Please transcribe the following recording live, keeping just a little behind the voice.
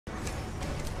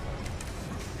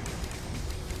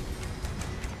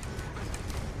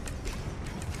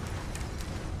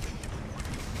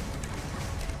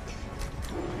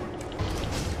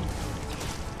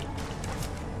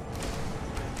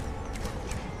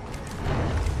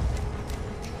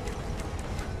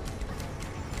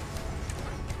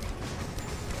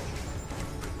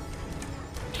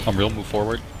Unreal, move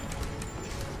forward.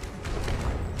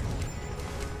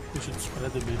 We should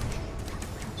spread a bit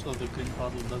so the green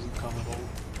puddle doesn't come at all.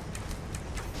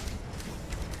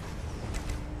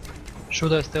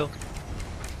 Should I still?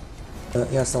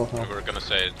 Yeah, stealth now. We were gonna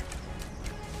say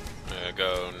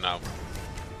go now.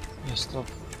 Yeah, stop.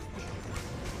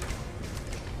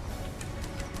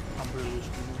 Umbrella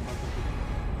should move back a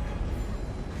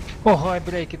bit. Oh, I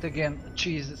break it again.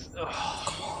 Jesus. Ugh.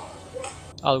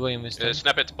 I'll go in this time.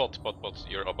 Snap it, pot.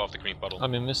 You're above the green puddle.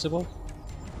 I'm invisible.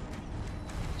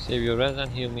 Save your res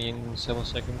and heal me in 7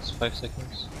 seconds, 5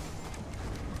 seconds.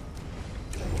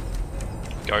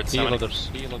 Guard Heal summoning. others,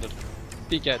 heal others.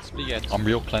 Big ads, big ads.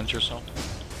 Unreal, cleanse yourself.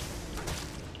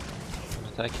 I'm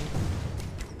attacking.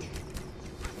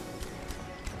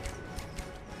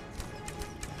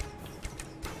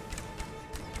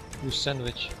 Use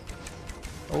sandwich.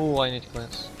 Oh, I need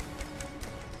cleanse.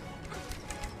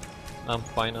 I'm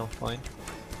fine, I'm fine.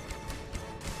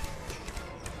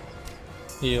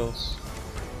 Heals.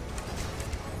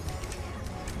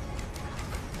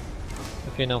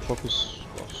 Okay, now focus.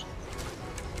 Close.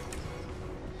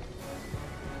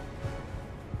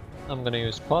 I'm gonna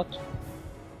use pot.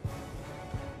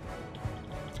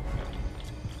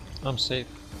 I'm safe.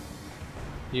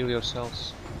 Heal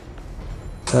yourselves.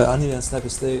 Anil and Snappy,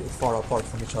 stay far apart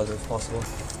from each other if possible.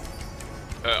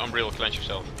 Unreal, cleanse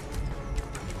yourself.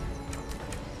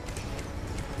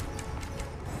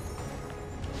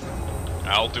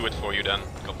 I'll do it for you then.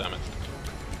 God damn it.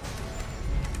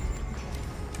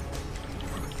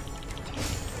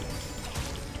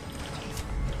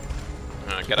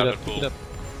 Get out of the pool.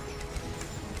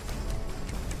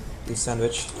 Use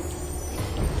sandwich.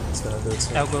 It's gonna do it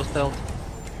soon. I'll go stealth.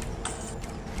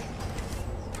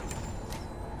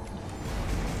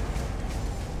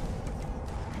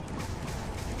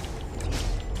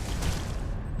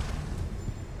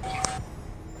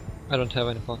 I don't have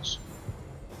any pots.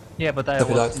 Yeah, but I Snap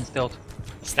it was out. in stealth.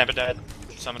 Snap it dead.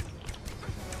 Summon.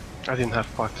 I didn't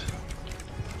have pot.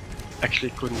 Actually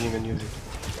couldn't even use it.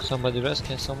 Somebody rest,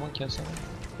 can someone?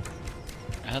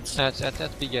 Ads.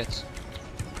 Ads, big ads.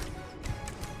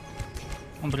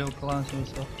 Umbrella, cleanse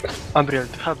yourself. Unreal,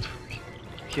 help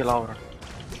heal aura.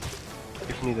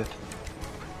 If needed.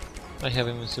 I have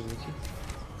invincibility.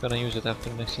 Gonna use it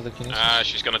after next telekinesis.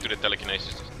 She's gonna do the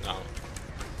telekinesis now.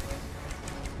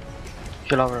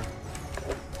 Heal aura.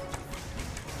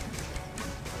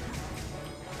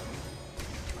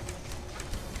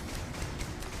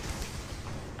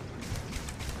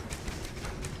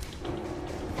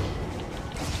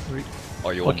 Oh,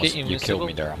 you Okay, almost you killed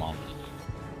me invisible. there, Amon.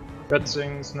 Red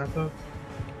Swing, snap up.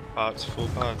 Pots, full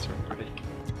pots are ready.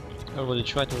 Everybody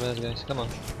try to res, guys, come on.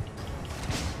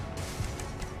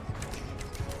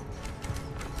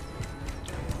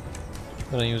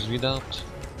 Gonna use without.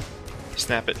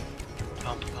 Snap it.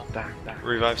 Pump, back.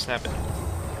 Revive, snap it.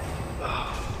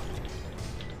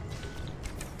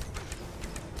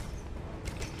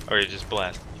 Or you just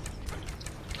blast.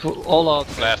 All out.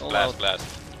 Blast, all blast, out.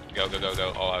 blast.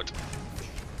 Go, all out.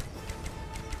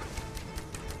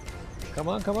 Come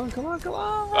on.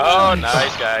 Oh,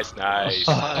 nice guys, nice.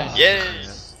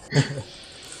 Yes!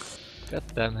 God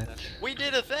damn it. We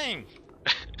did a thing!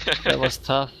 That was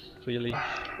tough, really.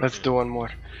 Let's do one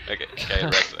more. Okay,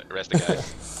 rest the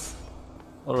guys.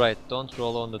 Alright, don't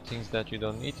roll on the things that you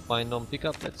don't need. Find non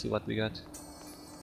pickup, let's see what we got.